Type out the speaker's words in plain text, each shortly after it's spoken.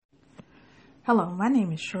Hello, my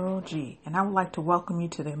name is Cheryl G., and I would like to welcome you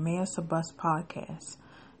to the Emmaus of Bus podcast.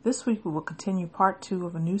 This week we will continue part 2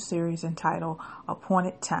 of a new series entitled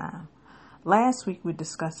Appointed Time. Last week we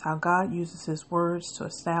discussed how God uses His words to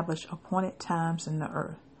establish appointed times in the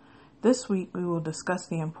earth. This week we will discuss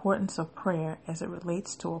the importance of prayer as it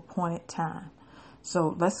relates to appointed time.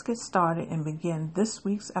 So let's get started and begin this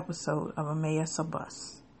week's episode of Emmaus of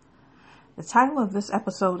Bus. The title of this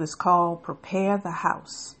episode is called Prepare the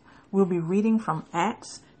House. We'll be reading from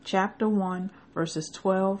Acts chapter 1, verses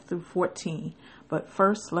 12 through 14. But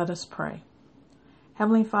first, let us pray.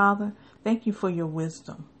 Heavenly Father, thank you for your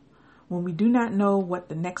wisdom. When we do not know what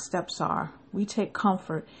the next steps are, we take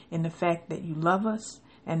comfort in the fact that you love us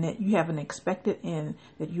and that you have an expected end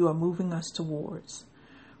that you are moving us towards.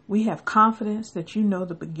 We have confidence that you know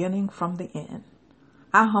the beginning from the end.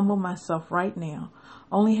 I humble myself right now.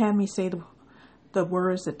 Only have me say the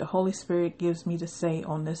words that the Holy Spirit gives me to say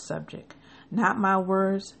on this subject. Not my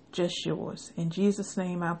words, just yours. In Jesus'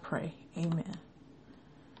 name I pray. Amen.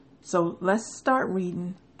 So let's start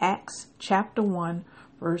reading Acts chapter 1,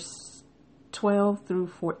 verse 12 through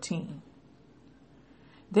 14.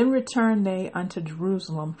 Then returned they unto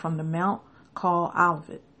Jerusalem from the mount called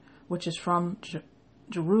Olivet, which is from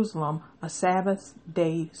Jerusalem a Sabbath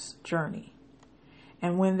day's journey.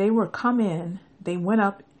 And when they were come in, they went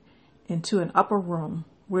up into an upper room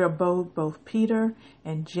where abode both Peter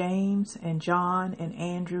and James and John and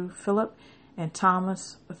Andrew, Philip and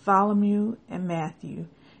Thomas, Bartholomew and Matthew,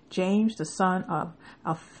 James the son of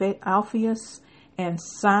Alphaeus and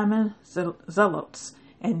Simon Zelotes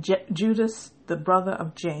and Judas the brother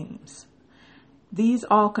of James. These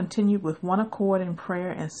all continued with one accord in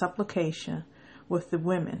prayer and supplication with the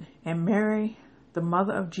women, and Mary the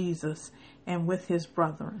mother of Jesus, and with his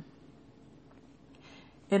brethren.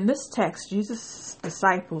 In this text, Jesus'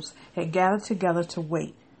 disciples had gathered together to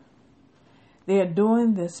wait. They are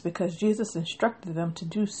doing this because Jesus instructed them to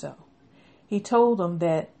do so. He told them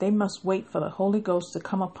that they must wait for the Holy Ghost to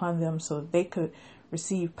come upon them so that they could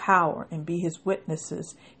receive power and be his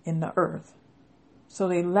witnesses in the earth. So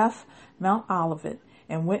they left Mount Olivet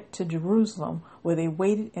and went to Jerusalem, where they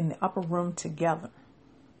waited in the upper room together.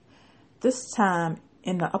 This time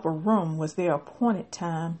in the upper room was their appointed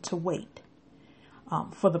time to wait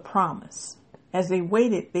for the promise. As they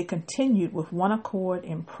waited, they continued with one accord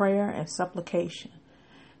in prayer and supplication.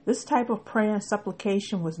 This type of prayer and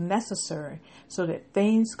supplication was necessary so that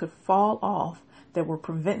things could fall off that were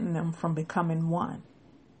preventing them from becoming one.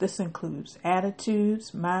 This includes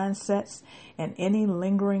attitudes, mindsets, and any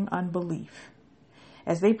lingering unbelief.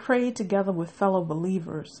 As they prayed together with fellow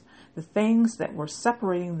believers, the things that were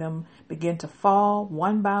separating them began to fall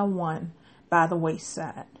one by the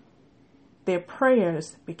wayside. Their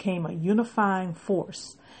prayers became a unifying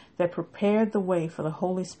force that prepared the way for the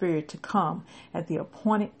Holy Spirit to come at the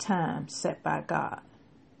appointed time set by God.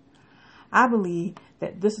 I believe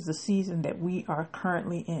that this is the season that we are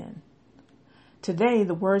currently in. Today,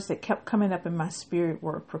 the words that kept coming up in my spirit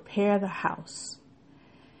were, prepare the house.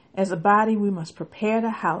 As a body, we must prepare the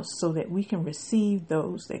house so that we can receive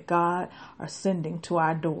those that God are sending to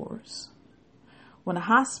our doors. When a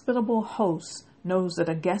hospitable host knows that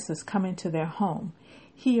a guest is coming to their home,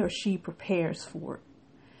 he or she prepares for it.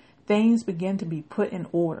 Things begin to be put in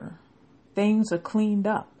order. Things are cleaned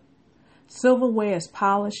up. Silverware is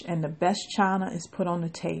polished and the best china is put on the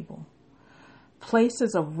table.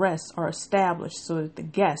 Places of rest are established so that the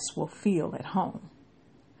guests will feel at home.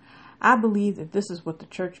 I believe that this is what the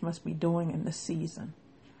church must be doing in this season.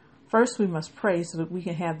 First, we must pray so that we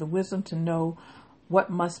can have the wisdom to know what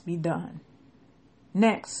must be done.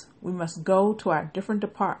 Next, we must go to our different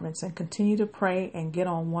departments and continue to pray and get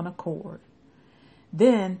on one accord.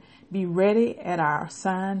 Then, be ready at our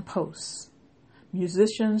assigned posts.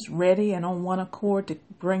 Musicians ready and on one accord to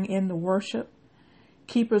bring in the worship.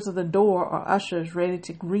 Keepers of the door or ushers ready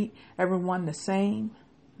to greet everyone the same.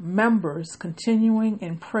 Members continuing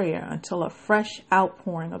in prayer until a fresh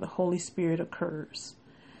outpouring of the Holy Spirit occurs.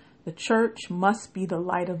 The church must be the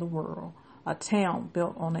light of the world, a town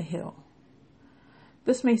built on a hill.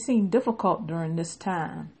 This may seem difficult during this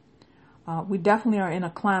time. We definitely are in a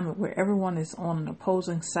climate where everyone is on an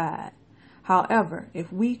opposing side. However,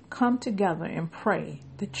 if we come together and pray,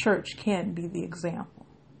 the church can be the example.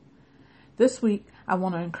 This week, I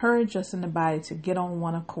want to encourage us in the body to get on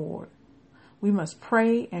one accord. We must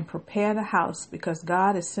pray and prepare the house because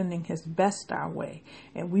God is sending his best our way,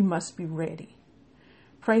 and we must be ready.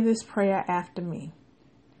 Pray this prayer after me.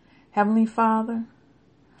 Heavenly Father,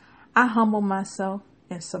 I humble myself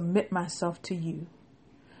and submit myself to you.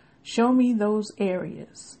 Show me those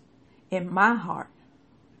areas in my heart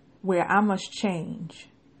where I must change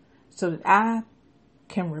so that I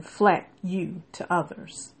can reflect you to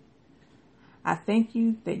others. I thank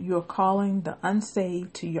you that you are calling the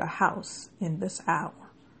unsaved to your house in this hour.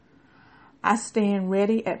 I stand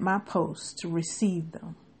ready at my post to receive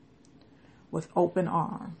them with open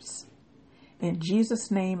arms. In Jesus'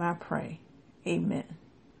 name I pray. Amen.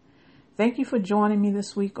 Thank you for joining me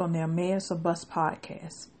this week on the Emmaus of Bus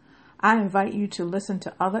podcast. I invite you to listen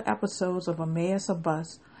to other episodes of Emmaus of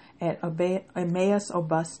Bus at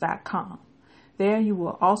emmausofbus.com. There you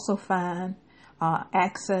will also find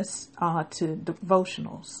access to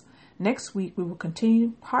devotionals. Next week we will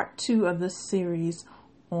continue part 2 of this series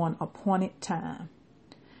on appointed time.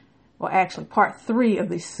 Well, actually, part 3 of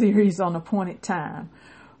this series on appointed time.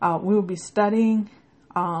 We will be studying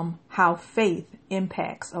how faith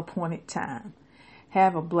impacts appointed time.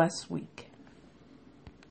 Have a blessed week.